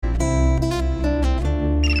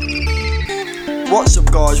What's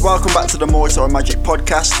up, guys? Welcome back to the Muay Thai Magic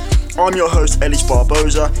podcast. I'm your host, Ellis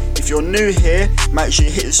Barboza. If you're new here, make sure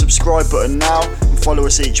you hit the subscribe button now and follow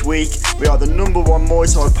us each week. We are the #1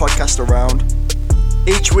 Muay Thai podcast around.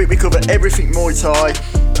 Each week we cover everything Muay Thai,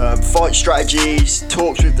 fight strategies,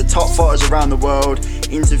 talks with the top fighters around the world,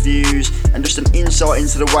 interviews, and just an insight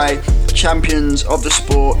into the way champions of the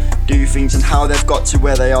sport do things and how they've got to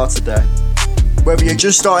where they are today. Whether you're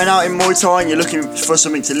just starting out in Muay Thai and you're looking for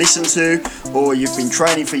something to listen to, or you've been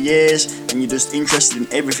training for years and you're just interested in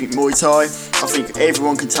everything Muay Thai, I think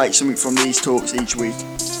everyone can take something from these talks each week.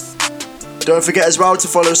 Don't forget as well to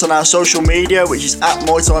follow us on our social media, which is at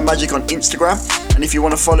Muay Thai Magic on Instagram. And if you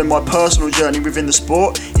want to follow my personal journey within the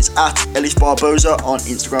sport, it's at Ellis Barboza on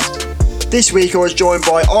Instagram. This week I was joined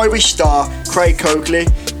by Irish star Craig Coakley.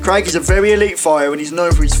 Craig is a very elite fighter and he's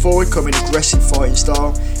known for his forward-coming aggressive fighting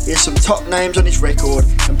style. He has some top names on his record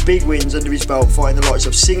and big wins under his belt fighting the likes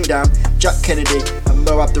of Singhdam, Jack Kennedy and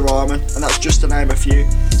Mo Abdurrahman, and that's just to name a few.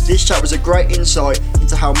 This chat was a great insight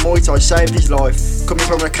into how Muay Thai saved his life coming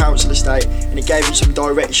from a council estate, and it gave him some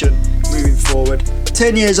direction moving forward.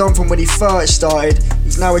 10 years on from when he first started,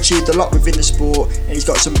 he's now achieved a lot within the sport and he's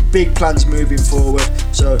got some big plans moving forward,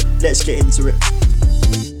 so let's get into it.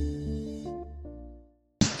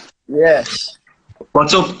 Yes.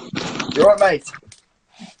 What's up? You alright, mate?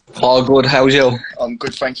 All good, how's you? I'm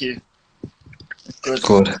good, thank you.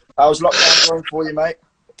 Good. How's lockdown going for you, mate?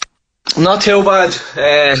 Not too bad.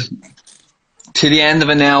 To the end of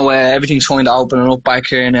it now, everything's kind of opening up back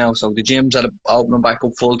here now, so the gyms are opening back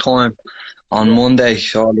up full time on Monday,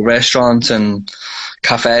 so all the restaurants and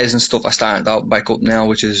cafes and stuff are starting to open back up now,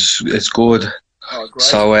 which is good. Oh, great.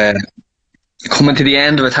 So coming to the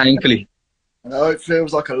end of it, thankfully. I know it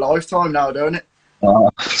feels like a lifetime now, don't it?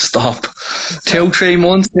 Oh, stop. 2-3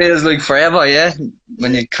 months feels like forever, yeah?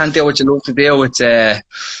 When you can't do what you love to do, it's a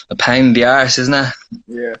pain in the arse, isn't it?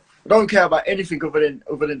 Yeah. I don't care about anything other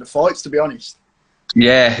than the fights, to be honest.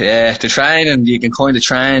 Yeah, the training, you can kind of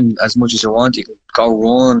train as much as you want. You can go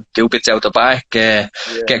run, do bits out the back, get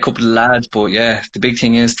a couple of lads, but yeah, the big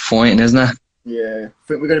thing is the fighting, isn't it? Yeah, I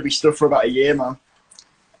think we're going to be stuck for about a year, man.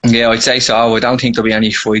 Yeah, I'd say so. I don't think there'll be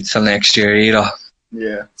any fights till next year either.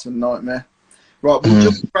 Yeah, it's a nightmare. Right, we'll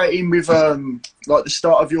jump straight in with like the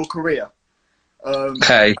start of your career.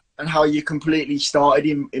 Okay. And how you completely started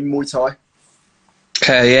in Muay Thai.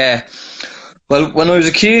 Okay, yeah. Well, when I was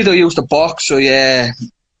a kid, I used to box. So yeah,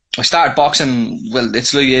 I started boxing. Well,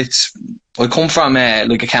 I come from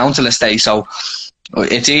like a council estate, so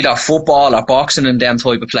it's either football or boxing in them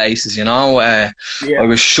type of places, you know. I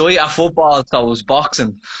was shy at football, so I was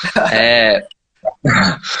boxing. I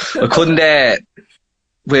couldn't.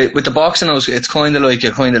 With the boxing, it's kind of like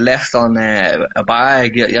you're kind of left on a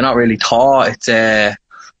bag. You're not really taught. It's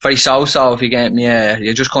very so-so, if you get me.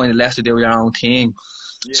 You're just kind of left to do your own thing.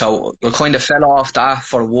 Yeah. So I kind of fell off that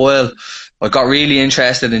for a while. I got really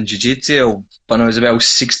interested in jiu-jitsu when I was about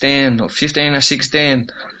 15 or 16.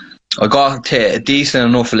 I got to a decent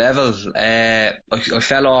enough level. I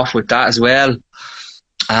fell off with that as well,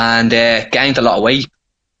 and gained a lot of weight.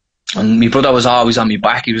 And my brother was always on my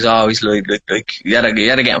back. He was always like you had to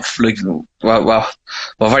get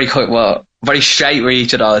very straight with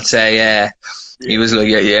each other, I'd say. He was like,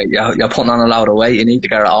 you're putting on a lot of weight. You need to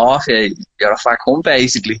get it off. You're a fat cunt,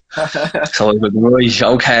 basically. So I was like, right,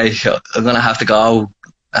 okay, I'm gonna have to go.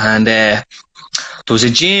 And there was a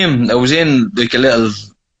gym that was in like a little,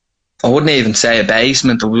 I wouldn't even say a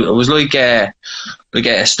basement. It was like a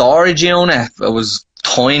storage unit. It was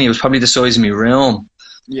tiny. It was probably the size of my room.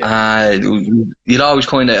 Yeah. You'd always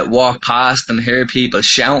kind of walk past and hear people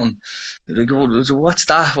shouting. Like, what's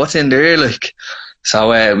that? What's in there? Like,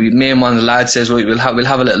 so me and one of the lads says, right, we'll have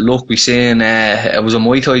a little look. We seen it was a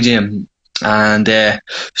Muay Thai gym, and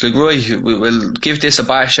it's like, right, we'll give this a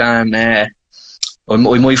bash, and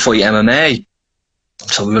we might fight MMA.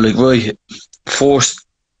 So we were like, right,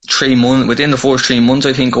 within the first 3 months,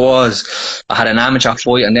 I think it was, I had an amateur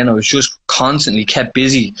fight, and then I was just constantly kept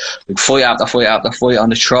busy, like fight after fight after fight on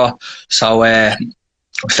the trot. So I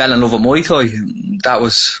fell in love with Muay Thai. That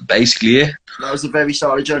was basically it. That was the very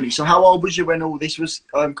start of the journey. So how old was you when all this was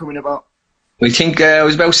coming about? I think I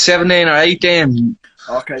was about 17 or 18.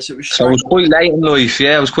 Okay, so it was quite late in life.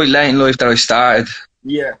 Yeah, it was quite late in life that I started.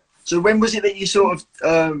 Yeah. So when was it that you sort of,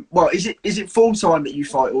 is it full time that you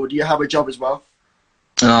fight, or do you have a job as well?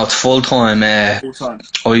 No, it's full time. Full time.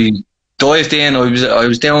 I dived in. I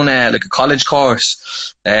was doing like a college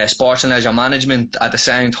course, sports and leisure management at the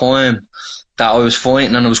same time that I was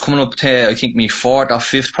fighting, and I was coming up to, I think, my 4th or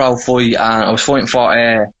 5th pro fight, and I was fighting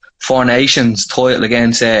for Four Nations title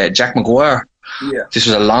against Jack McGuire. Yeah. This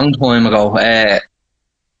was a long time ago,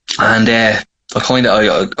 and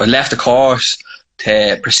I left the course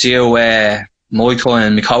to pursue Muay Thai,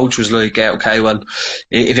 and my coach was like, okay, well,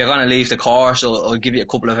 if you're going to leave the course, I'll give you a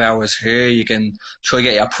couple of hours here. You can try to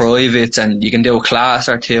get your privates, and you can do a class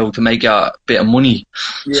or two to make you a bit of money.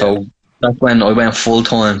 Yeah. So that's when I went full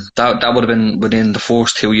time. That would have been within the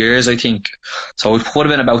first 2 years, I think. So it would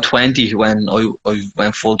have been about 20 when I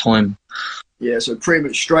went full time. Yeah, so pretty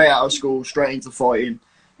much straight out of school, straight into fighting.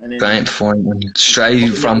 And then straight into fighting,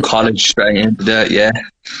 straight from college, straight into that, yeah.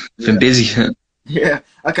 Been busy. Yeah.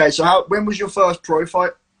 Okay, so when was your first pro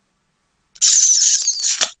fight?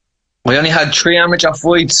 I only had 3 amateur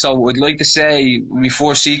fights, so I'd like to say my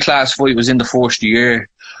first C-class fight was in the first year.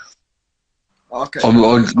 Okay.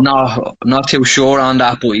 I'm not too sure on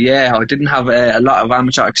that, but yeah, I didn't have a lot of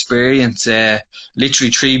amateur experience.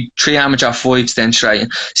 Literally three amateur fights, then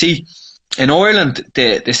straight. See, in Ireland,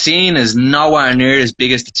 the scene is nowhere near as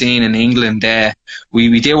big as the scene in England.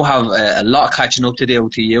 We do have a lot catching up to do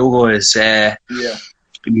to you guys. Yeah.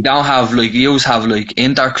 We don't have you have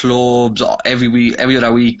inter clubs every week, every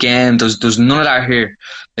other weekend. There's none of that here.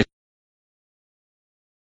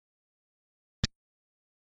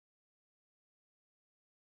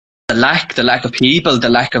 The lack of people, the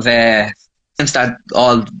lack of since that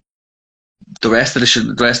all the rest of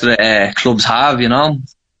the clubs have, you know.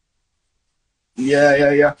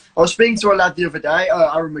 Yeah. I was speaking to a lad the other day,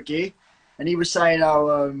 Aaron McGee, and he was saying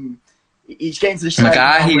how he's getting to the stage.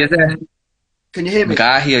 McGahey, is it? Can you hear me?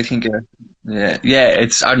 McGahey, I think. Yeah,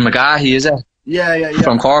 it's Aaron McGahey, is it? Yeah.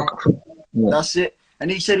 From Cork. Yeah. That's it. And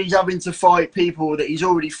he said he's having to fight people that he's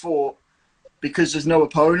already fought because there's no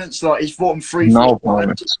opponents. Like, he's fought them 3 no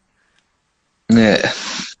opponents. Yeah.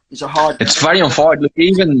 It's very unfortunate.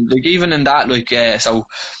 Even in that, so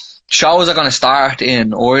shows are going to start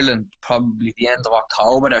in Ireland probably the end of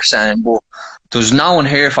October, they're saying, but there's no one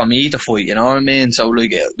here for me to fight, you know what I mean? So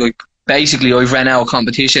basically I've ran out of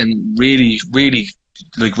competition really early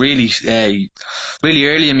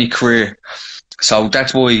in my career, so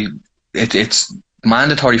that's why it's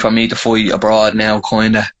mandatory for me to fight abroad now,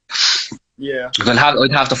 kinda. Yeah.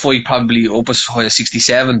 I'd have to fight probably up as high as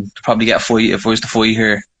 67 to probably get a fight if I was to fight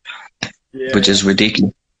here, which is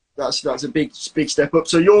ridiculous. That's a big step up.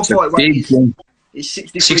 So your fight weight is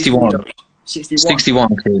 61.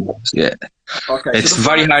 61 kilos, yeah. Okay. It's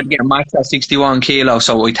very hard to get a match at 61 kilos,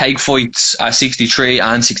 so I take fights at 63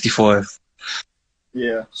 and 65.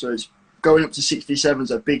 Yeah, so it's going up to 67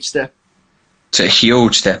 is a big step. It's a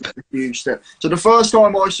huge step. So the first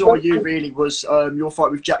time I saw you really was your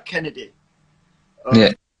fight with Jack Kennedy.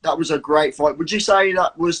 Yeah. That was a great fight. Would you say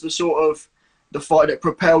that was the sort of the fight that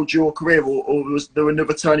propelled your career, or was there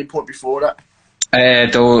another turning point before that?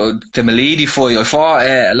 The Malidi fight, I fought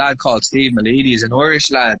a lad called Steve Malidi. He's an Irish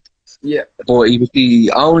lad. Yeah. But he was the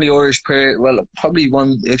only Irish player, well, probably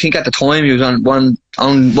one, I think at the time he was on one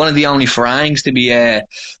of the only Farangs to be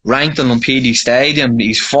ranked on PD Stadium.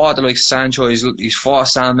 He's fought like Sancho, he's fought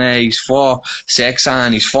Sameh, he's fought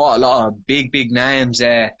Sexan, he's fought a lot of big names.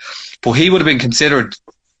 But he would have been considered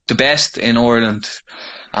the best in Ireland.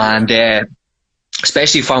 And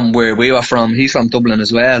especially from where we were from, he's from Dublin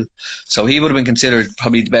as well. So he would have been considered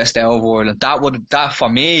probably the best out of Ireland. That for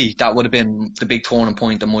me, that would have been the big turning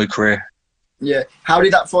point in my career. Yeah. How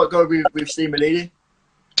did that fight go with Steve Malidi?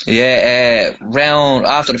 Yeah,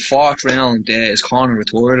 after the 4th round, his corner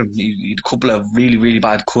retired him. He had a couple of really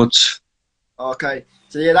bad cuts. Okay.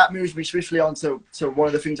 So yeah, that moves me swiftly on to one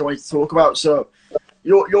of the things I wanted to talk about. So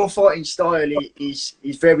your fighting style is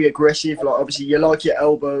very aggressive. Like, obviously you like your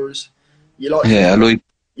elbows. You like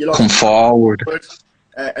come forward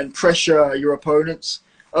and pressure your opponents.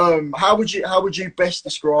 How would you best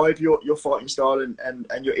describe your fighting style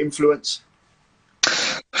and your influence?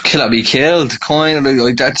 Kill or be killed, kind of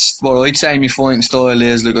like that's what I'd say my fighting style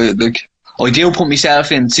is. Like I do put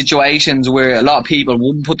myself in situations where a lot of people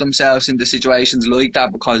wouldn't put themselves into situations like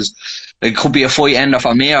that, because it could be a fight ender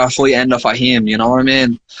for me or a fight ender for him, you know what I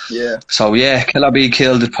mean? Yeah. So yeah, kill or be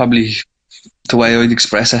killed is probably the way I'd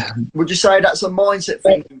express it. Would you say that's a mindset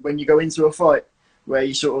thing when you go into a fight, where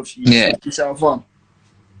you sort of set yourself on?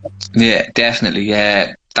 Yeah, definitely.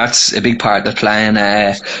 Yeah, that's a big part of playing.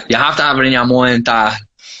 You have to have it in your mind that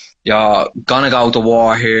you're gonna go to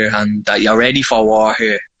war here and that you're ready for war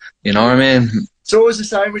here. You know what I mean? It's always the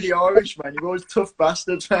same with the Irish, man. You're always tough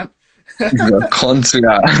bastards, man. Cunts,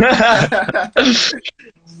 yeah.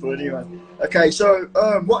 Funny, man. Okay, so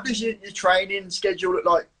what does your training schedule look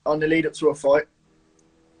like on the lead up to a fight?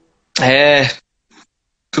 It's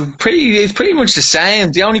pretty much the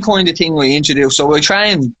same. The only kind of thing we introduce, so I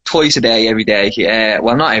train twice a day, every day.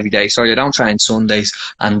 Well, not every day, sorry, I don't train Sundays,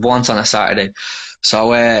 and once on a Saturday.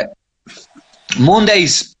 So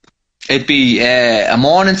Mondays, It'd be a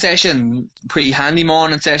morning session, pretty handy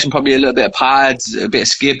morning session, probably a little bit of pads, a bit of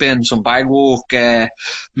skipping, some bag work,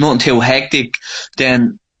 nothing too hectic.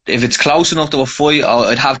 Then if it's close enough to a fight,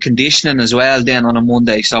 I'd have conditioning as well then on a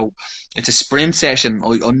Monday. So it's a sprint session.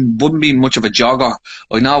 I wouldn't be much of a jogger.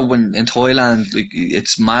 I know when in Thailand, like,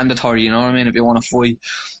 it's mandatory, you know what I mean, if you want to fight.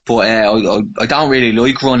 But I don't really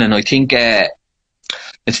like running. I think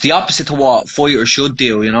it's the opposite to what fighters should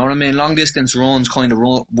do, you know what I mean? Long distance runs kind of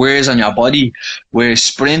wears on your body, whereas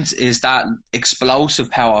sprint is that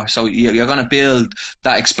explosive power. So you're going to build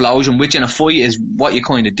that explosion, which in a fight is what you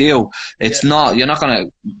kind of do. It's not, you're not going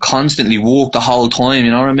to constantly walk the whole time,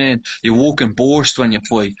 you know what I mean? You walk in burst when you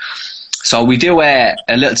fight. So we do a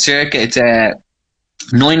little circuit. It's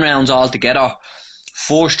 9 rounds altogether.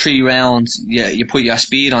 First 3 rounds, you put your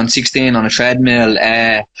speed on 16 on a treadmill,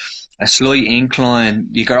 a slight incline.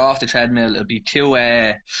 You get off the treadmill, it'll be two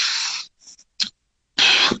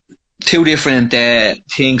different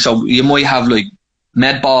things. So you might have like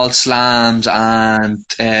med ball slams and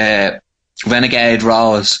renegade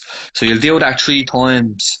rows. So you'll do that 3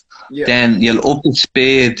 times. Yeah. Then you'll up the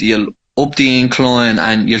speed, you'll up the incline,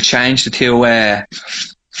 and you'll change the two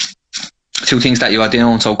things that you are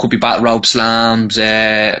doing. So it could be battle rope slams,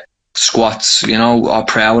 squats, you know, or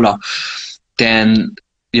prowler. Then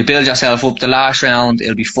you build yourself up. The last round,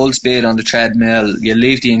 it'll be full speed on the treadmill. You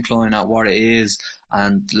leave the incline at what it is,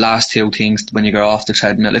 and last 2 things when you go off the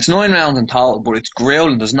treadmill. It's 9 rounds in total, but it's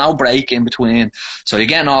grueling. There's no break in between. So you're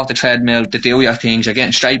getting off the treadmill to do your things. You're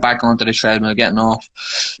getting straight back onto the treadmill, getting off.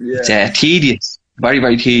 Yeah. It's tedious, very,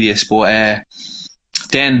 very tedious. But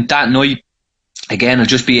then that night, again, it'll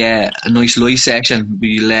just be a nice light section.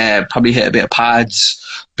 We'll probably hit a bit of pads,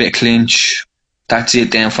 a bit of clinch. That's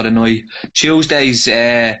it then for the night. Tuesdays,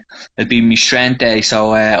 it'd be my strength day.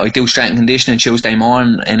 So I do strength and conditioning Tuesday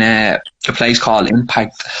morning in a place called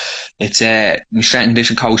Impact. It's my strength and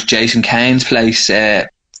conditioning coach Jason Kane's place.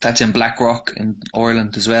 That's in Blackrock in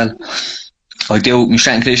Ireland as well. I do my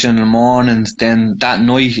strength and conditioning in the mornings. Then that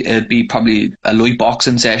night, it'd be probably a light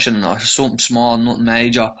boxing session or something small, nothing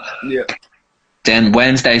major. Yeah. Then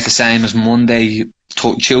Wednesday's the same as Monday,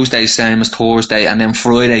 Tuesday's the same as Thursday, and then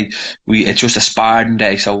Friday it's just a sparring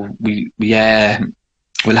day. So we'll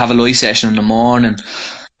have a light session in the morning,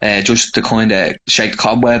 just to kind of shake the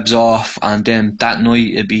cobwebs off, and then that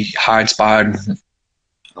night it'd be hard sparring.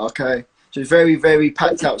 Okay, so it's very, very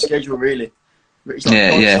packed out schedule, really.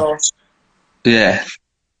 Yeah.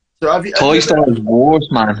 So have you? Thai style is worse,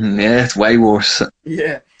 man. Yeah, it's way worse.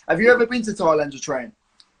 Yeah. Have you ever been to Thailand to train?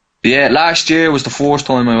 Yeah, last year was the first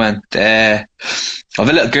time I went. I have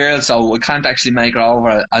a little girl, so I can't actually make her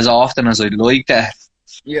over as often as I'd like to.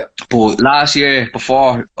 Yeah. But last year,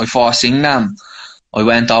 before I fought Singnam, I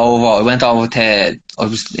went over to, I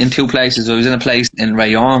was in 2 places. I was in a place in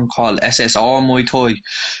Rayong called SSR Muay Thai.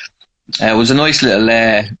 It was a nice little,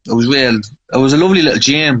 it was a lovely little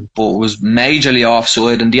gym, but it was majorly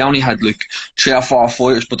offside, and they only had like 3 or 4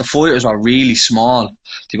 fighters, but the fighters were really small.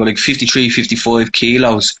 They were like 53, 55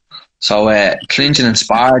 kilos. So clinching and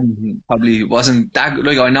sparring probably wasn't that,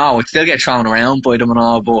 like, I know it still get thrown around by them and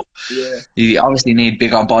all, but you obviously need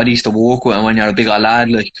bigger bodies to work with when you're a bigger lad,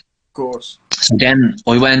 like. Of course. So then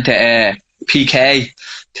I went to PK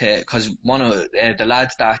because one of the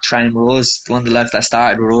lads that trained with us, one of the lads that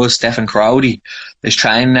started with us, Stephen Crowdy, is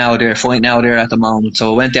training now there, fighting out there at the moment.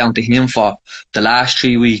 So I went down to him for the last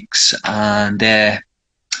 3 weeks and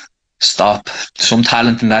stop. Some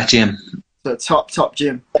talent in that gym. The top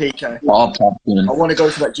gym, PK. Top gym. I want to go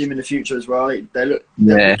to that gym in the future as well. They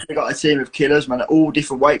got a team of killers, man, all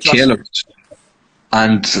different weight classes. Killers.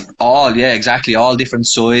 And all different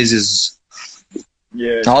sizes.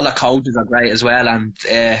 Yeah. All the coaches are great as well, and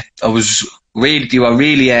you were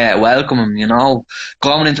really welcoming, you know.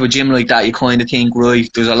 Going into a gym like that, you kind of think,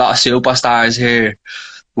 right, there's a lot of superstars here.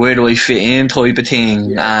 Where do I fit in, type of thing?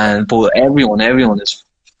 Yeah. But everyone is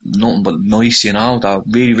nothing but nice, you know. They're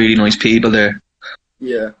really, really nice people there.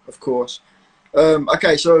 Yeah, of course.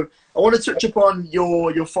 Okay, so I want to touch upon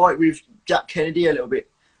your fight with Jack Kennedy a little bit,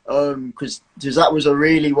 because that was a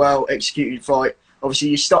really well executed fight. Obviously,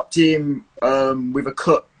 you stopped him with a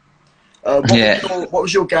cut. What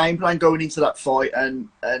was your game plan going into that fight, and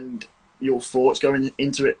your thoughts going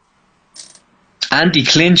into it?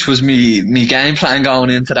 Anti-clinch was me game plan going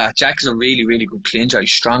into that. Jack's a really, really good clincher.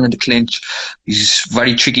 He's strong in the clinch. He's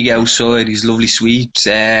very tricky outside. He's lovely sweeps.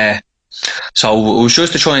 So it was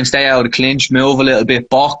just to try and stay out of the clinch, move a little bit,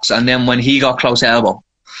 box, and then when he got close elbow.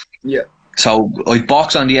 Yeah. So I'd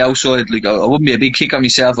box on the outside. Like, I wouldn't be a big kicker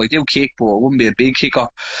myself. I do kick, but I wouldn't be a big kicker.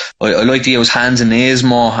 I like to use hands and knees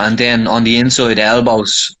more, and then on the inside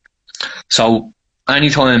elbows. So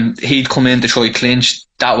anytime he'd come in to try clinch,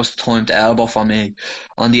 that was the time to elbow for me.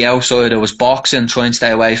 On the outside, I was boxing, trying to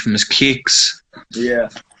stay away from his kicks. Yeah.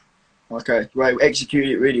 Okay, right. Execute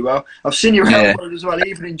it really well. I've seen you around as well,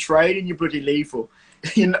 even in training. You're bloody lethal.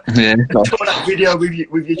 You know, Yeah. that video with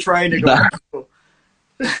your trainer.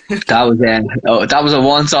 That was a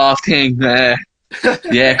once-off thing.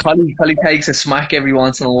 Yeah, Collie takes a smack every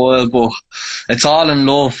once in a while, but it's all in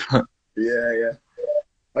love. Yeah.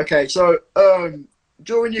 Okay, so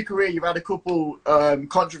during your career, you've had a couple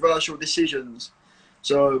controversial decisions.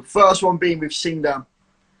 So first one being with Singdam.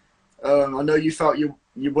 I know you felt you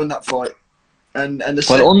won that fight, and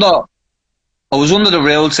the I was under the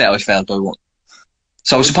rule set. I felt I won.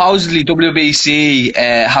 So supposedly WBC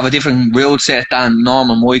have a different rule set than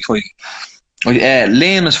normal Muay Thai.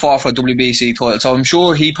 Liam is fought for a WBC title, so I'm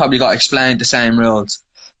sure he probably got explained the same rules.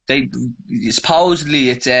 Supposedly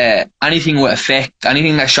it's anything with effect,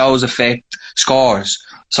 anything that shows effect scores.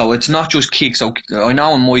 So it's not just kicks. So I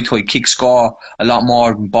know in Muay Thai kicks score a lot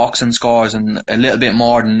more than boxing scores and a little bit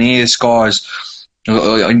more than knees scores.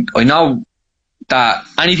 I know that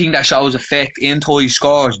anything that shows effect in Thai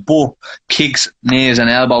scores, but kicks, knees and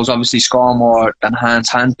elbows obviously score more than hands.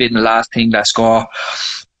 Hands being the last thing that score.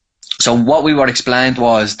 So what we were explained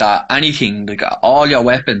was that anything, like all your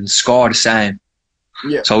weapons score the same.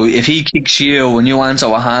 Yeah. So if he kicks you and you answer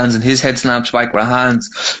with hands and his head snaps back with hands,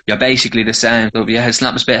 you're basically the same. So if your head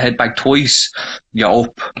snaps head back twice, you're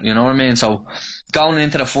up. You know what I mean? So going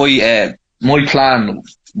into the fight, my plan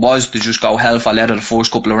was to just go hell for leather the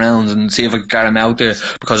first couple of rounds and see if I could get him out there,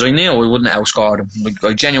 because I knew I wouldn't outscore him. Like,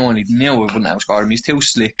 I genuinely knew I wouldn't outscore him. He's too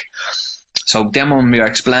slick. So then when we were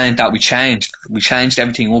explained that, we changed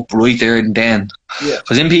everything up right there and then. Yeah.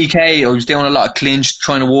 Because in PK, I was doing a lot of clinch,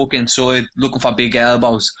 trying to walk inside, looking for big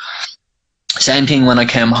elbows. Same thing when I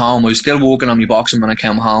came home. I was still working on my boxing when I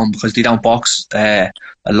came home, because they don't box a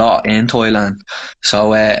lot in Thailand.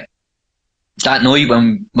 So that night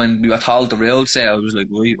when we were told the real say, I was like,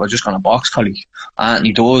 right, we're just going to box, Collie. And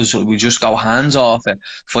he does. We just go hands off it.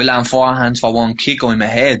 If I land 4 hands for one kick, I'm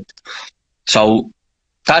ahead. So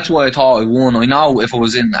that's why I thought I won. I know if I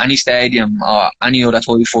was in any stadium or any other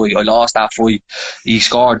Thai fight, I lost that fight. He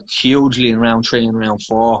scored hugely in round 3 and round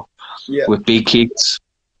 4 with big kicks.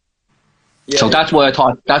 Yeah, so that's why I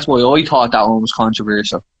thought that one was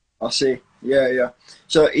controversial. I see. Yeah.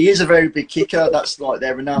 So he is a very big kicker. That's like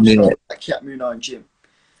their renowned style, like Kiat Muno and Jim.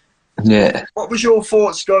 Yeah. What was your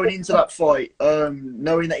thoughts going into that fight?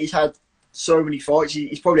 Knowing that he's had so many fights,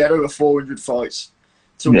 he's probably had over 400 fights.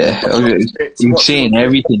 He's seen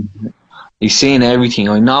everything. He's seen everything.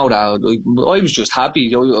 I know that. I was just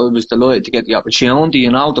happy. I was delighted to get the opportunity,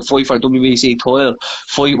 to fight for a WBC title,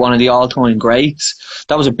 fight one of the all-time greats.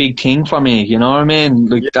 That was a big thing for me, you know what I mean?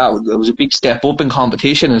 That was a big step up in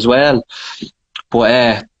competition as well.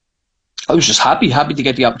 But I was just happy to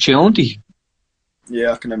get the opportunity.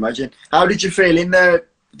 Yeah, I can imagine. How did you feel in there?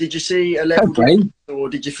 Did you see a level, or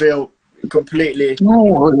did you feel completely?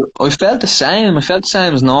 No, I felt the same. I felt the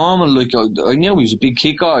same as normal. Like I knew he was a big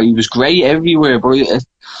kicker. He was great everywhere, but it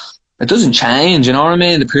doesn't change. You know what I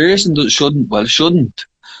mean? The person shouldn't.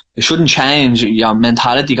 It shouldn't change your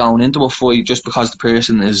mentality going into a fight just because the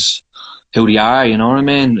person is who they are. You know what I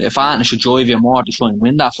mean? If anything should drive you more to try and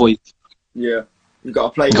win that fight. Yeah, you got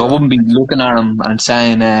to play. I wouldn't be looking at him and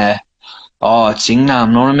saying, "Oh, it's Singdam."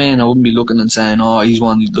 You know what I mean? I wouldn't be looking and saying, "Oh, he's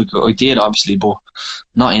one." Like I did, obviously, but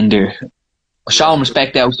not in there. I show him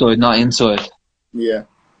respect outside, not inside. Yeah,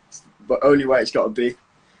 but only way it's got to be.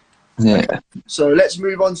 Yeah. Okay. So let's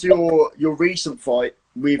move on to your recent fight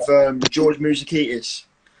with George Mouzakitis.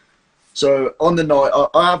 So on the night,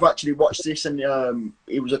 I have actually watched this, and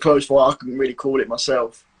it was a close fight. I couldn't really call it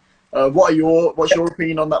myself. What's your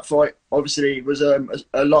opinion on that fight? Obviously, it was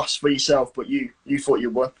a loss for yourself, but you thought you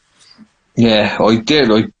won. Yeah, I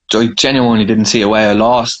did. I genuinely didn't see a way I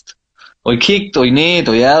lost. I kicked, I kneed,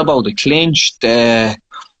 I elbowed, I clinched. I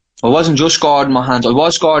wasn't just guarding my hands. I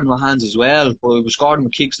was guarding my hands as well, but I was guarding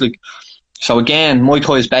my kicks. So again, Muay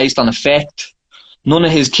Thai is based on effect. None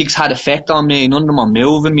of his kicks had effect on me. None of them are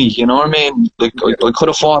moving me. You know what I mean? I could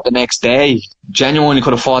have fought the next day. Genuinely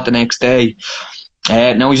could have fought the next day.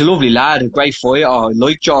 Now he's a lovely lad, a great fighter. I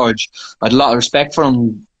like George. I had a lot of respect for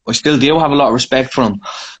him. I still do have a lot of respect for him.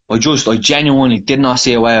 I genuinely did not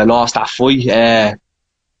see a way I lost that fight.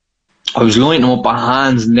 I was lining him up by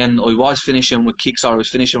hands, and then I was finishing with kicks, or I was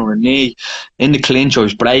finishing with a knee. In the clinch, I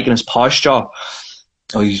was breaking his posture.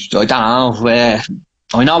 I don't know.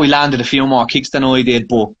 I know he landed a few more kicks than I did,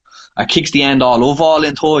 but a kick's the end all of all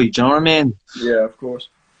in Thai. Do you know what I mean? Yeah, of course.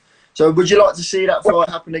 So would you like to see that fight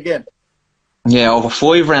happen again? Yeah, over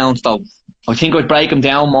 5 rounds though. I think I'd break him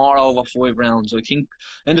down more over 5 rounds. I think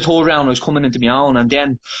in the third round I was coming into my own, and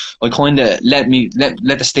then I kind of let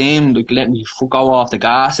the steam, like, let me go off the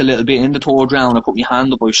gas a little bit in the third round. I put my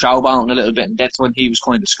hand up, I was showboating a little bit, and that's when he was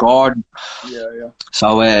kind of scored. Yeah.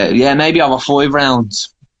 So yeah, maybe over 5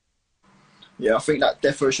 rounds. Yeah, I think that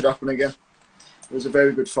definitely should happen again. It was a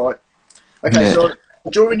very good fight. Okay, so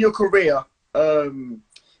during your career,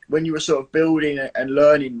 when you were sort of building and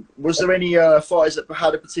learning, was there any fighters that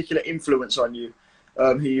had a particular influence on you,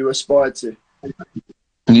 who you aspired to?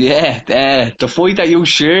 Yeah, the fight that you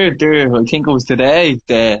shared there, I think it was today,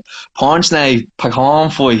 the Pornsnake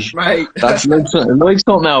Pakhan fight. Mate. That's like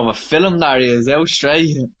something out of a film, that is, out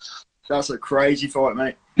straight. That's a crazy fight,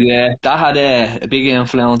 mate. Yeah, that had a big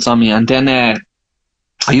influence on me. And then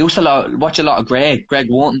I used to watch a lot of Greg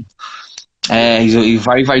Wotton. He's a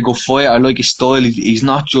very, very good fighter. I like his style. He's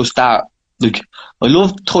not just that. Like, I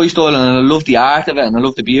love Thai style and I love the art of it and I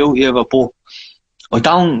love the beauty of it, but I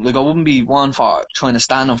wouldn't be one for trying to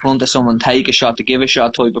stand in front of someone, take a shot, to give a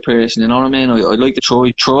shot type of person, you know what I mean? I'd like to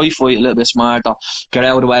try fight a little bit smarter, get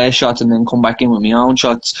out of the way of shots and then come back in with my own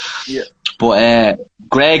shots. Yeah. But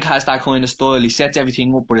Greg has that kind of style. He sets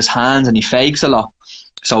everything up with his hands and he fakes a lot.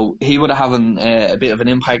 So he would have having a bit of an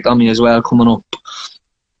impact on me as well coming up.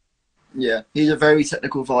 Yeah, he's a very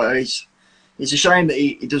technical fighter. It's a shame that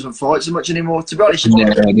he doesn't fight so much anymore. To be honest, I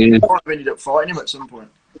might have ended up fighting him at some point.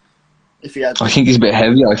 If he had. I think he's a bit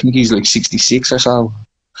heavier. I think he's like 66 or so.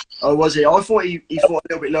 Oh, was he? I thought he fought a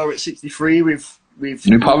little bit lower at 63 with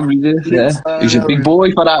he probably did, yeah. He's a big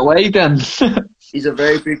boy for that weight then. He's a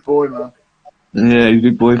very big boy, man. Yeah, he's a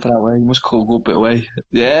big boy for that weight. He must cut a good bit of weight.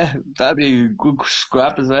 Yeah, that'd be a good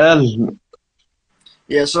scrap as well.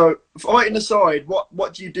 Yeah, so fighting aside,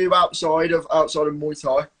 what do you do outside of Muay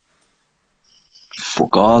Thai?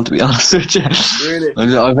 Fuck all, to be honest with you. Really?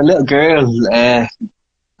 I have a little girl,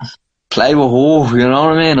 play with her, you know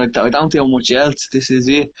what I mean? I don't do much else. This is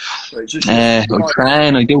it. I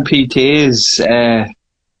train, I do PTs.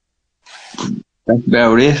 That's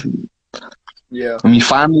about it. Yeah. And my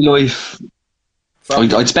family life,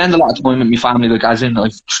 I'd spend a lot of time with my family, like, as in,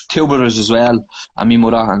 I've 2 brothers as well, and my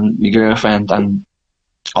mother and my girlfriend and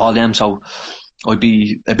all them, so I'd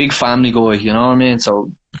be a big family guy, you know what I mean?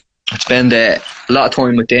 So I'd spend a lot of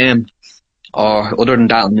time with them, or other than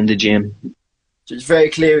that, I'm in the gym. So it's very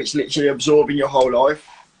clear it's literally absorbing your whole life.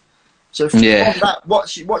 So from that,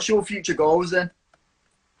 what's your future goals then?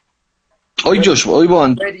 I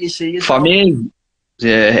want, where do you see yourself? for me,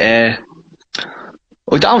 yeah,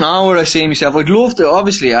 I don't know where I see myself. I'd love to,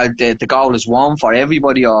 obviously, the goal is one for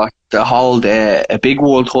everybody, or to hold a big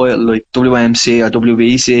world title like WMC or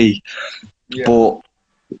WBC. Yeah. But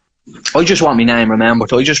I just want my name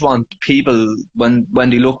remembered. I just want people, when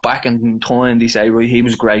they look back in time, they say, right, he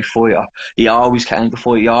was a great fighter. He always came to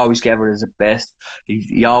fight. He always gave it his best.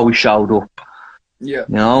 He always showed up. Yeah.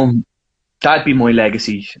 You know, that'd be my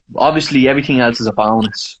legacy. Obviously, everything else is a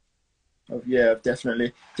bonus. Yeah,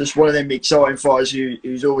 definitely. Just one of them exciting fighters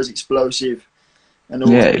who's always explosive. And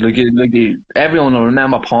always everyone will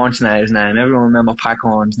remember Pornsnake's name. Everyone will remember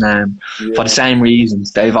Pakhan's name for the same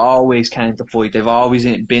reasons. They've always came to fight. They've always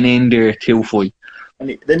been in there to fight.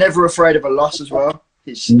 And they're never afraid of a loss as well.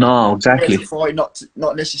 No, exactly. It's a fight,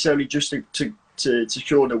 not necessarily just to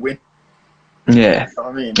secure the win. Yeah, you know what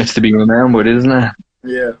I mean, it's to be remembered, isn't it?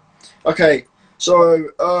 Yeah. Okay. So,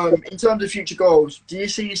 in terms of future goals, do you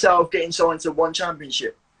see yourself getting signed to one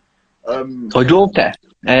championship? I'd love that.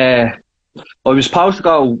 I was supposed to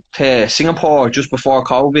go to Singapore just before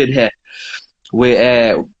COVID hit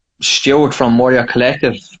with Stuart from Warrior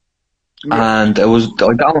Collective, and it was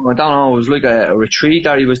I don't know, it was like a retreat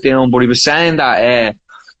that he was doing, but he was saying that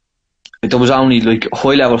there was only like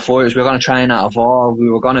high level fighters. We were going to train at Evolve, we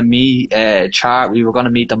were going to meet Chart, we were going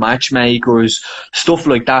to meet the matchmakers, stuff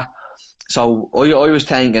like that. So I was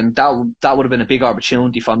thinking that would have been a big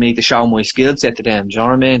opportunity for me to show my skill set to them, do you know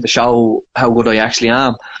what I mean? To show how good I actually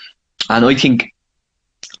am. And I think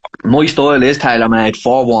my style is tailor-made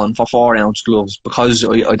for 4-ounce gloves, because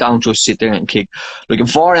I don't just sit there and kick. Like in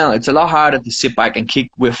 4-ounce, it's a lot harder to sit back and kick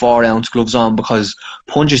with 4-ounce gloves on, because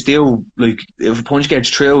punches do, like, if a punch gets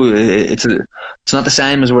through, it's not the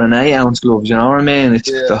same as with an 8-ounce gloves, you know what I mean? It's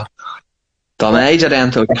the major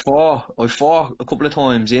them. I fought a couple of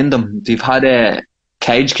times in them. They've had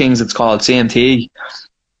Cage Kings, it's called, CMT,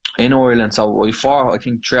 in Ireland. So I fought, I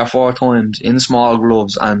think, 3 or 4 times in small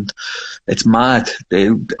gloves, and it's mad.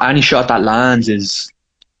 Any shot that lands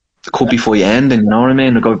could be for you ending, you know what I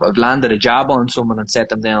mean? Like I've landed a jab on someone and set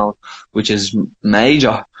them down, which is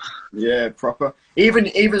major. Yeah, proper.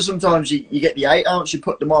 Even sometimes you get the 8-ounce, you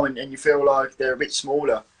put them on and you feel like they're a bit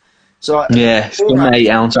smaller. So yeah, it's four an rounds, 8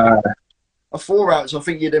 ounce. a 4 rounds, I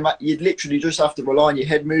think you'd literally just have to rely on your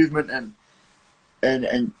head movement and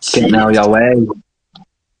Getting out of your way.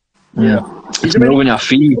 Yeah. It's moving your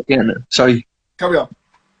feet, sorry. Carry on.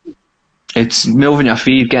 It's moving your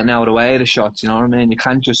feet, getting out of the way of the shots, you know what I mean? You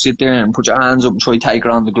can't just sit there and put your hands up and try to take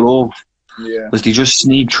around the glove. Yeah. Because they just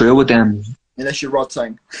sneak through with them. Unless you're Rod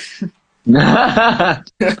Tang. You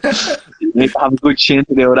need to have a good chin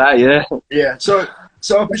to do that, yeah. Yeah. So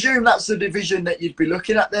I presume that's the division that you'd be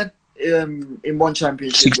looking at then, in one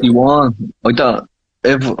championship. 61. I don't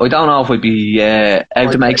know if I'd be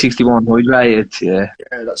able to make 61 hydrated. Yeah.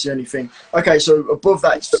 Yeah, that's the only thing. Okay, so above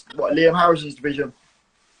that, it's what, Liam Harrison's division.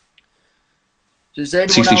 So is there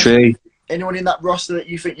anyone 63. else, anyone in that roster that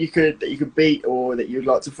you think you could beat or that you'd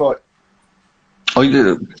like to fight?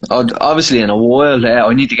 Obviously in a while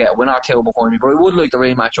I need to get a winner or two behind me, but I would like to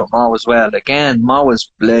rematch with Mo as well. Again, Mo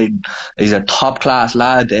is played. He's a top class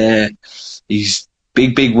lad. He's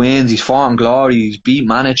big wins. He's fought in glory. He's beat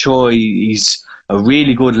Manichoy. He's a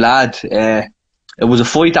really good lad. It was a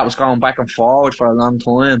fight that was going back and forward for a long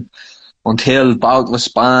time until bout was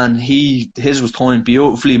span. His was timed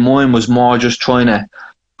beautifully. Mine was more just trying to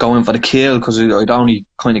go in for the kill because I'd only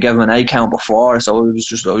kind of gave him an 8 count before, so I was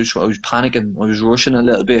panicking. I was rushing a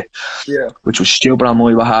little bit, yeah, which was stupid on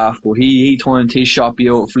my behalf. But he timed his shot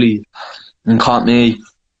beautifully and caught me.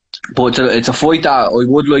 But it's a fight that I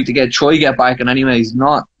would like to try to get back. And anyways,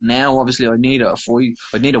 not now. Obviously, I need a fight.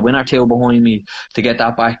 I need a winner or two behind me to get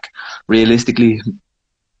that back. Realistically,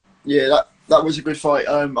 yeah, that was a good fight.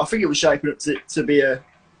 I think it was shaping up to be a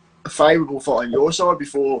favourable fight on your side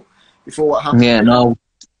before what happened. Yeah, no.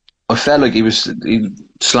 I felt like he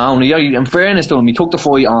slowing. Yeah, in fairness to him, he took the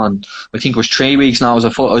fight on, I think it was 3 weeks now. I was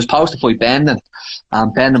supposed to fight Bendon,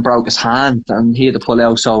 and Bendon broke his hand and he had to pull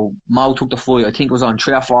out. So Mo took the fight, I think it was on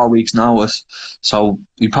 3 or 4 weeks notice. So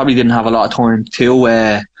he probably didn't have a lot of time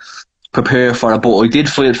to prepare for it. But I did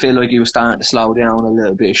feel like he was starting to slow down a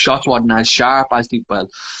little bit. His shots wasn't as sharp as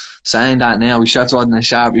saying that now, his shots wasn't as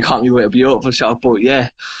sharp. He caught me with a beautiful shot, but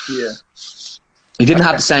yeah. He didn't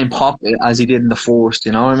have the same pop as he did in the first,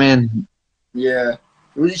 you know what I mean? Yeah.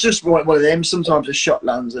 It's just one of them. Sometimes a shot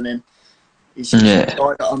lands and then he's just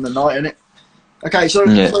like that on the night, isn't it? Okay, so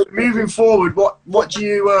moving forward, what do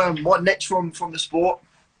you what next from the sport?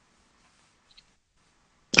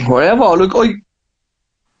 Whatever. Look,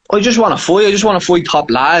 I just want to fight. I just want to fight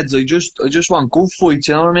top lads. I just want good fights,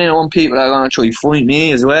 you know what I mean? I want people that are going to try to fight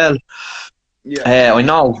me as well. Yeah. I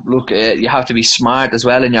know. Look, you have to be smart as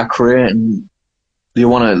well in your career, and you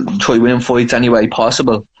want to try to win fights any way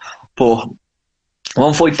possible. But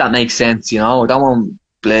one fight that makes sense, you know. I don't want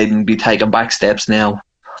Bladen be taking back steps now.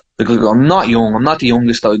 Because I'm not young. I'm not the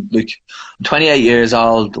youngest. I'm 28 years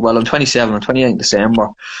old. Well, I'm 27. I'm 28 in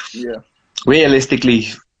December. Yeah. Realistically,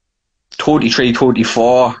 33,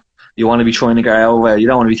 34, you want to be trying to get out where you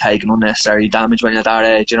don't want to be taking unnecessary damage when you're that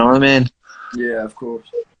age, you know what I mean? Yeah, of course.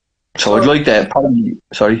 So I'd like to probably...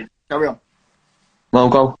 Sorry. Carry on. No,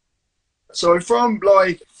 go. So from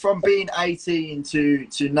being 18 to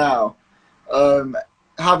now,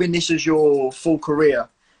 having this as your full career,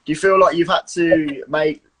 do you feel like you've had to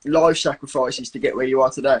make life sacrifices to get where you are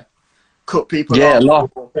today? Cut people off? A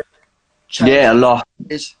lot. Yeah, a lot.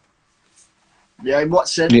 Yeah, in what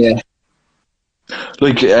sense? Yeah.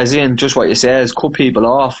 Like, as in, just what you said, is cut people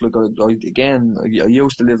off. Like, I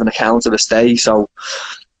used to live in the council estate, so,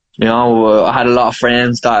 you know, I had a lot of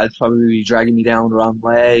friends that would probably be dragging me down the wrong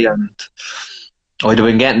way, and I'd have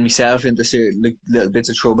been getting myself into certain, little bits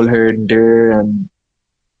of trouble here and there, and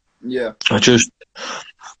yeah,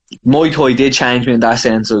 Muay Thai did change me in that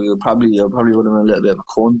sense. So I probably would have been a little bit of a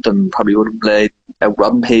cunt and probably would have played out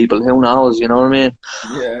robbing people. Who knows? You know what I mean?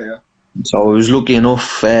 Yeah. So I was lucky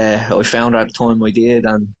enough. I found out at the time I did,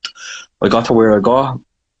 and I got to where I got.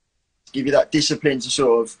 Give you that discipline to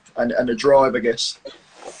sort of and a drive, I guess.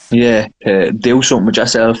 Yeah, do something with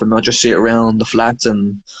yourself and not just sit around the flats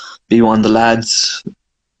and be one of the lads.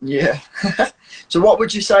 Yeah. So what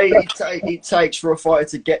would you say it takes for a fighter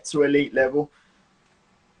to get to elite level?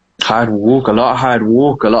 Hard work, a lot of hard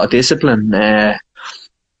work, a lot of discipline, and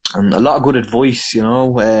a lot of good advice, you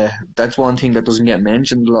know. That's one thing that doesn't get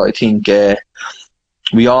mentioned a lot. I think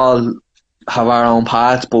we all have our own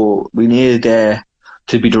paths, but we need to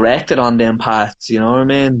be directed on them paths, you know what I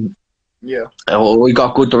mean? Yeah. We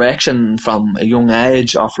got good direction from a young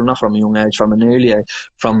age, or not from a young age, from an early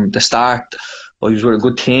age, from the start. I was with a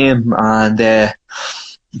good team, and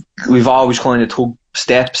we've always kind of took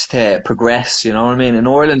steps to progress, you know what I mean? In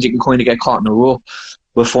Ireland, you can kind of get caught in a rut.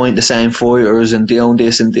 We'll find the same fighters and doing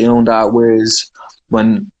this and doing that, whereas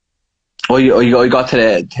when I got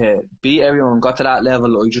to beat everyone, got to that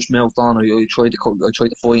level. I just moved on. I tried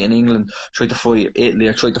to fight in England, tried to fight Italy,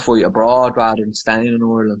 I tried to fight abroad rather than staying in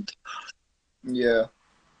Ireland. Yeah,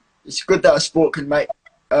 it's good that a sport can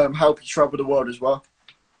help you travel the world as well.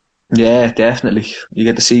 Yeah, definitely. You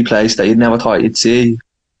get to see places that you'd never thought you'd see.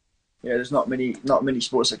 Yeah, there's not many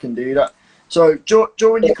sports that can do that. So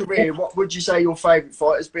during your career, what would you say your favourite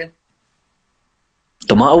fight has been?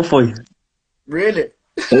 The Matto fight. Really?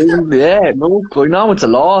 Yeah, no, I know it's a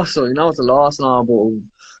loss. Now, but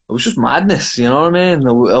it was just madness. You know what I mean?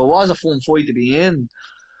 It was a fun fight to be in.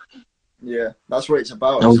 Yeah, that's what it's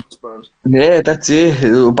about, I suppose. Yeah, that's it.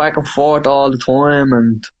 It was back and forth all the time,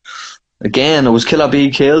 and again, it was kill or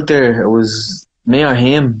be killed there. It was me or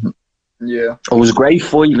him. Yeah. It was a great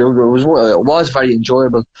fight. It was very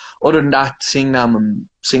enjoyable. Other than that, Singnam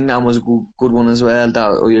was a good one as well that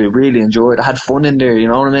I really enjoyed. I had fun in there, you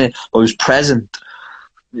know what I mean? I was present.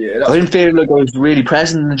 Yeah, I didn't feel like I was really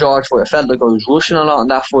present in the George fight. I felt like I was rushing a lot in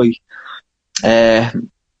that fight.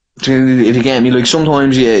 If you get me, like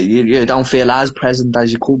sometimes you don't feel as present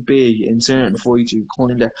as you could be in certain fights. You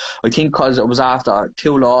kind of, I think, because it was after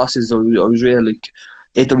 2 losses, I was really like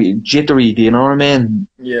jittery. Do you know what I mean?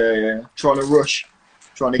 Yeah. Trying to rush,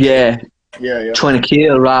 trying to yeah, trying to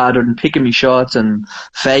kill rather than picking me shots and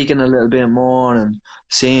faking a little bit more and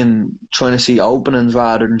trying to see openings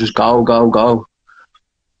rather than just go.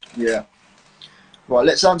 Yeah. Right,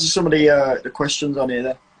 let's answer some of the questions on here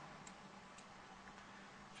then.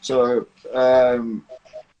 So,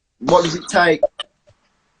 what does it take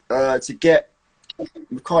to get,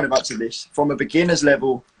 we've kind of answered this, from a beginner's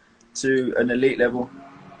level to an elite level?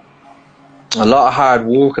 A lot of hard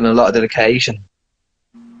work and a lot of dedication.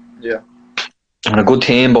 Yeah. And a good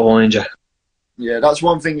team behind you. Yeah, that's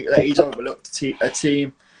one thing that he's overlooked, a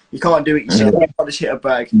team. You can't do it yourself. You can't just hit a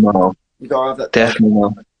bag. No. You got to have that. Definitely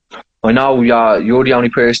not. I know you're the only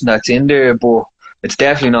person that's in there, but it's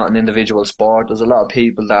definitely not an individual sport. There's a lot of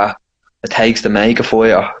people that it takes to make a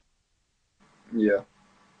fighter. Yeah.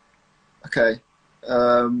 Okay.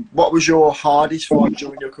 What was your hardest fight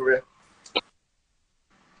during your career?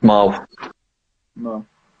 Mo.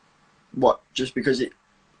 What? Just because it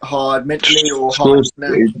hard mentally or hard?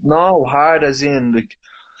 No, hard as in like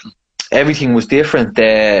everything was different.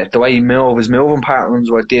 The way he moved, his moving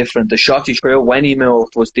patterns were different. The shots he threw when he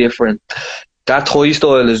moved was different. That Thai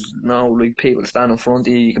style is now like people stand in front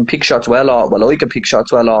of you. You can pick shots well off. Well, I can pick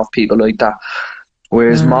shots well off people like that.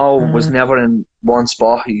 Whereas Mo was never in one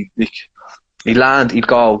spot. He'd land, he'd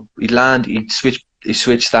go. He'd land, he'd switch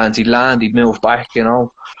stance. He'd land, he'd move back. You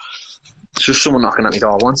know. It's just someone knocking at me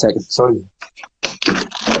door. 1 second. Sorry.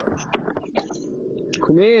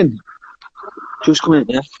 Come in. Just come in,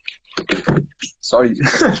 yeah. Sorry.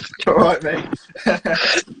 All right, mate.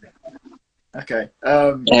 Okay.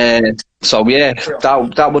 So yeah, that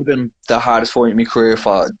would have been the hardest fight in my career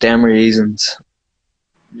for them reasons.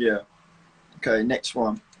 Yeah. Okay, next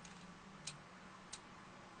one.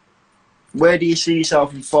 Where do you see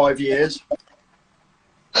yourself in 5 years?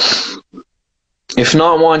 If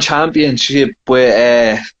not one championship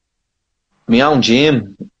with my own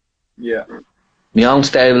gym. Yeah. My own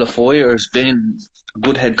stable of fighters, being a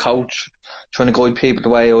good head coach, trying to guide people the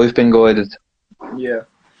way I've been guided. Yeah.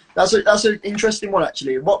 That's an interesting one,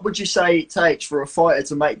 actually. What would you say it takes for a fighter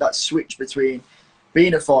to make that switch between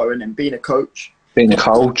being a fighter and then being a coach? Being a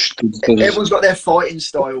coach. Everyone's got their fighting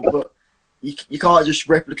style, but you can't just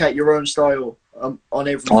replicate your own style on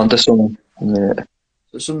everything. Onto someone. Yeah.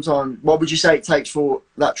 So sometimes, what would you say it takes for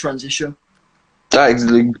that transition? That is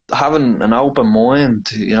like having an open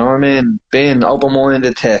mind, you know what I mean? Being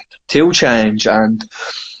open-minded to change and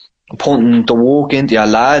putting the work into your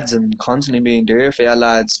lads and constantly being there for your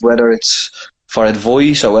lads, whether it's for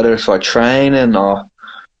advice or whether it's for training or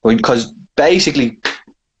because basically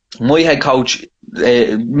my head coach,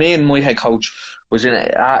 me and my head coach was in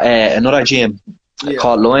another gym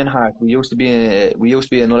called Lionheart. We used to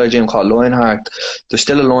be another gym called Lionheart. There's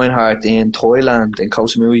still a Lionheart in Thailand in Koh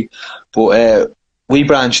Samui, but we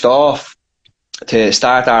branched off to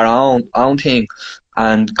start our own thing,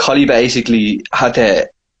 and Collie basically had to,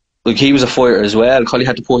 like, he was a fighter as well. Collie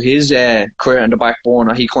had to put his career on the back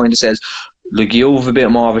burner. He kind of says, like, you have a bit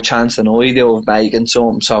more of a chance than I do of making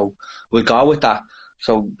something, so we'll go with that.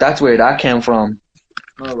 So that's where that came from.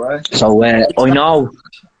 All right. So I know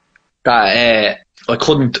that I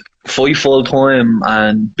couldn't fight full time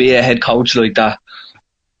and be a head coach like that.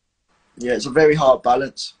 Yeah, it's a very hard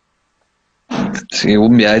balance. So you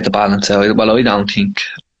wouldn't be able to balance out. Well, I don't think.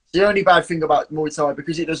 The only bad thing about Muay Thai,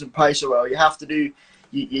 because it doesn't pay so well, you have to do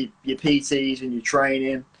your PTs and your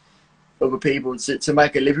training. other people to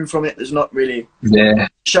make a living from it. There's not really. Yeah.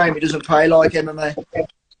 Shame it doesn't pay like MMA.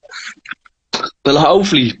 Well,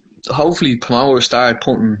 hopefully promoters start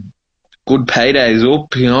putting good paydays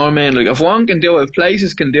up, you know what I mean? Like, if one can do it, if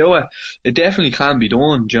places can do it, it definitely can be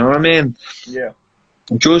done, do you know what I mean? Yeah.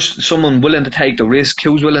 Just someone willing to take the risk.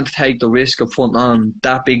 Who's willing to take the risk of putting on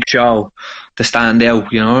that big show to stand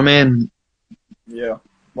out, you know what I mean? Yeah.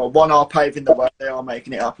 Well, one are paving the way, they are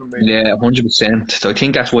making it happen, really. Yeah, 100%. I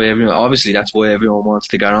think that's why everyone wants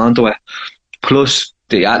to get onto it. Plus,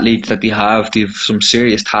 the athletes that they've some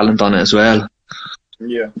serious talent on it as well.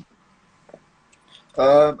 Yeah.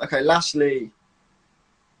 Okay, lastly,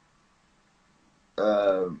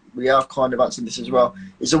 we have kind of answered this as well.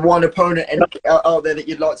 Is there one opponent out there that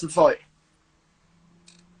you'd like to fight?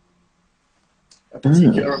 A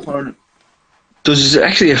particular opponent? There's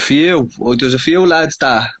actually a few. There's a few lads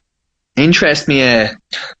that interest me.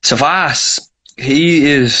 Savas, he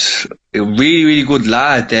is a really, really good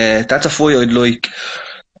lad. That's a fight I'd like.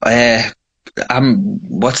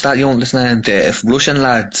 What's that young listening? The Russian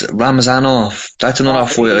lad, Ramazanov. That's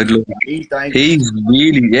another fight I'd like. He's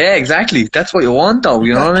really, yeah, exactly. That's what you want, though.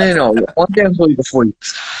 You know what I mean? You want them to fight.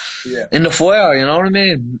 Yeah. In the fire, you know what I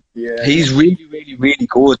mean? Yeah. He's really, really, really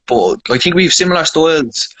good. But I think we have similar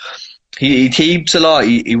styles. He teeps a lot.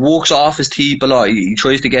 He walks off his teep a lot. He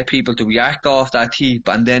tries to get people to react off that teep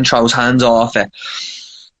and then throws hands off it.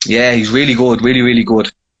 Yeah, he's really good. Really, really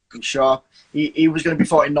good. Sharp. He was going to be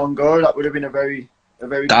fighting Nongo. That would have been a very.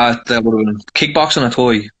 That would have been kickboxing or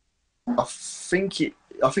Thai. I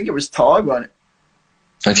think it was Thai, wasn't it?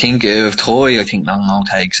 I think if Thai, I think Nongo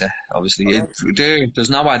takes it. Obviously, there's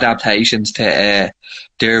no adaptations to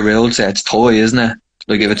their rules. It's Thai, isn't it?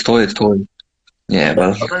 Like if it's Thai, it's Thai. Yeah,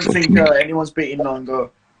 well, I don't think anyone's beating Nongo.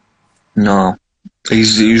 No,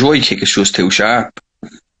 his right kick is just too sharp.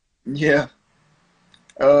 Yeah.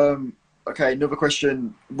 Okay, another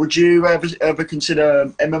question. Would you ever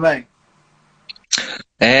consider MMA?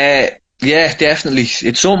 Yeah, definitely.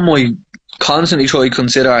 It's something I constantly try to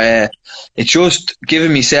consider. It's just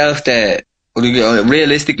giving myself the.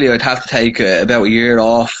 Realistically, I'd have to take about a year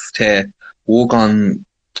off to work on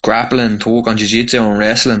grappling, to work on jiu-jitsu and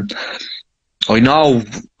wrestling. I know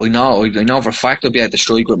for a fact I'll be able to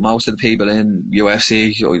strike with most of the people in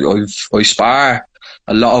UFC. I spar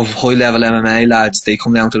a lot of high-level MMA lads. They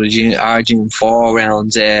come down to our gym 4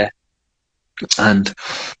 rounds, and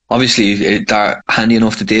obviously they're handy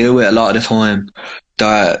enough to deal with a lot of the time.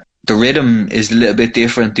 The rhythm is a little bit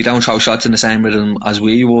different. They don't throw shots in the same rhythm as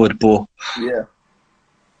we would, but yeah,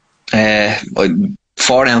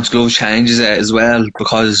 4-ounce gloves changes it as well,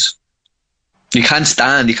 because you can't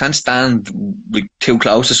stand like too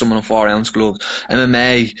close to someone in 4-ounce gloves.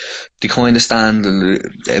 MMA, they kind of stand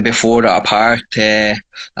a bit further apart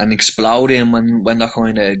and exploding when they're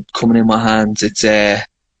kind of coming in my hands.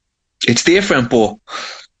 It's different, but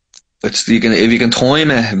if you can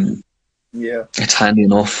time it, yeah, it's handy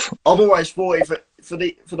enough. I've always thought for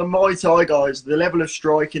the Muay Thai guys, the level of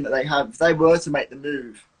striking that they have, if they were to make the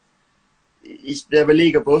move, they're a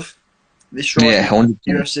league above this striking. Yeah, 100%.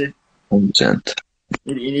 UFC. 100%.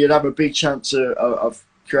 You'd have a big chance of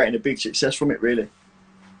creating a big success from it, really.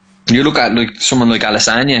 You look at like someone like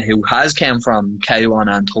Alessandro, who has come from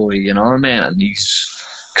K1 and Thai, you know what I mean, and he's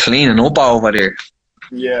cleaning up over there.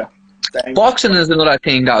 Yeah. Dang. Boxing is another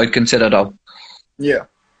thing that I'd consider, though. Yeah.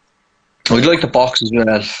 I'd like to box as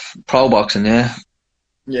well. Pro boxing, yeah.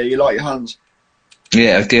 Yeah, you like your hands.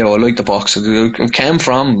 Yeah, I do. I like the boxing. I came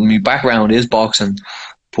from, my background is boxing,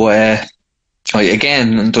 but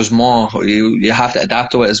again, there's more. You have to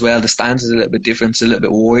adapt to it as well. The stance is a little bit different. It's a little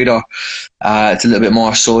bit wider. It's a little bit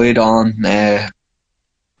more side on. Yeah.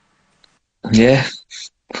 Yeah.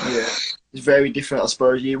 It's very different, I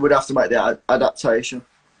suppose. You would have to make the adaptation.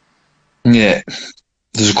 Yeah.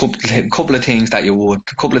 There's a couple of things that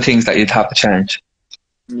you'd have to change.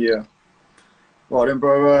 Yeah. Right then,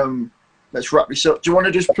 bro. Let's wrap this up. Do you want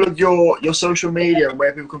to just plug your social media and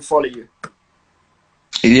where people can follow you?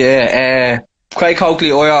 Yeah. Craig Coakley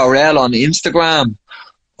IRL on Instagram,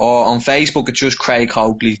 or on Facebook it's just Craig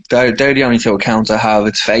Coakley. They're the only 2 accounts I have.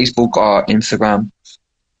 It's Facebook or Instagram.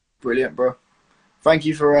 Brilliant, bro. Thank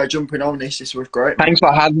you for jumping on this. This was great. Thanks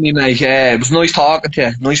for having me, mate. Yeah, it was nice talking to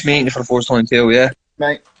you. Nice meeting you for the first time too, yeah.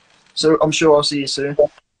 Mate, so I'm sure I'll see you soon.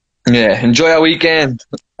 Yeah, enjoy our weekend.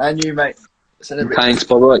 And you, mate. Thanks,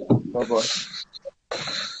 bye-bye. Bye-bye.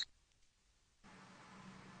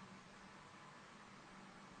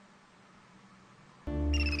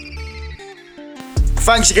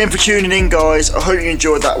 Thanks again for tuning in, guys. I hope you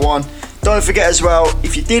enjoyed that one. Don't forget as well,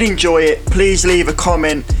 if you did enjoy it, please leave a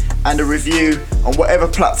comment and a review on whatever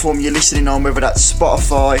platform you're listening on, whether that's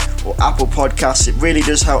Spotify or Apple Podcasts. It really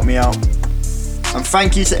does help me out. And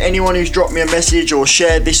thank you to anyone who's dropped me a message or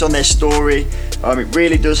shared this on their story. It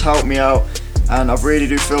really does help me out, and I really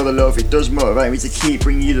do feel the love. It does motivate me to keep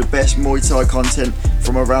bringing you the best Muay Thai content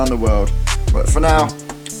from around the world. But for now,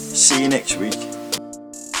 see you next week.